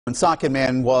Woonsocket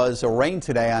man was arraigned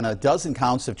today on a dozen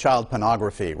counts of child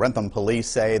pornography. Wrentham police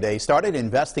say they started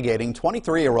investigating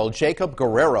 23-year-old Jacob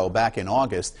Guerrero back in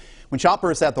August when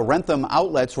shoppers at the Wrentham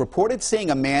Outlets reported seeing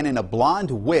a man in a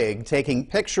blonde wig taking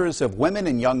pictures of women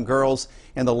and young girls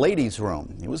in the ladies'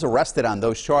 room. He was arrested on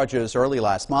those charges early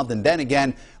last month and then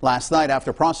again last night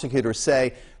after prosecutors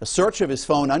say a search of his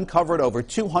phone uncovered over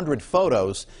 200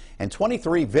 photos and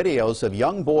 23 videos of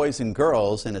young boys and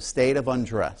girls in a state of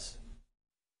undress.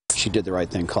 She did the right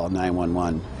thing, called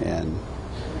 911, and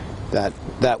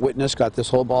that witness got this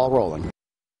whole ball rolling.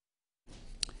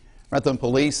 Wrentham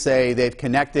police say they've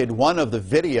connected one of the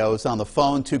videos on the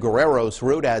phone to Guerrero's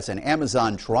route as an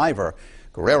Amazon driver.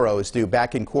 Guerrero is due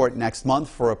back in court next month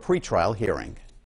for a pretrial hearing.